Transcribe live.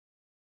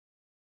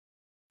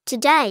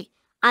Today,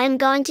 I am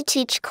going to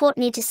teach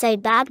Courtney to say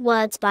bad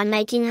words by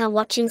making her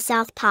watching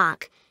South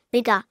Park,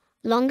 bigger,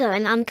 longer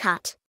and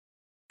uncut.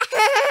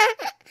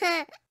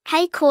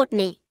 Hey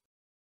Courtney.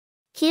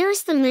 Here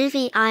is the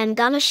movie. I am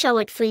gonna show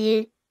it for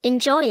you.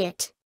 Enjoy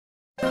it.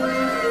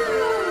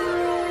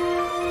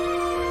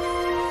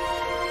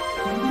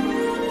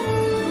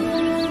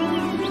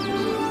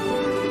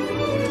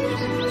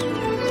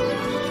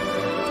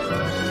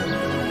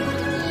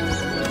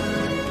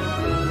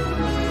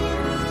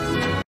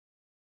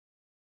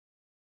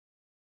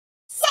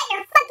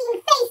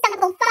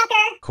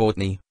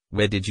 Courtney,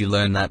 where did you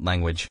learn that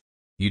language?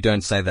 You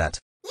don't say that.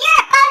 You're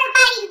a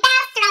boner-biting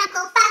bastard,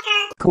 Uncle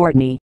Fucker!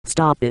 Courtney,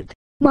 stop it.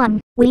 Mom,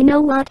 we know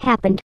what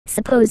happened,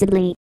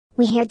 supposedly.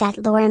 We heard that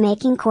Lora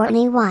making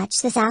Courtney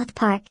watch the South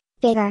Park,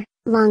 bigger,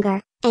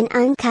 longer, and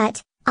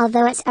uncut,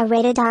 although it's a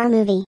rated R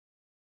movie.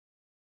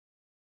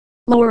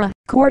 Lora,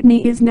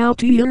 Courtney is now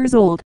 2 years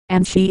old,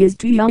 and she is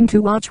too young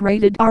to watch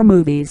rated R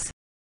movies.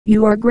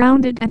 You are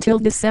grounded until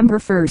December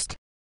 1st.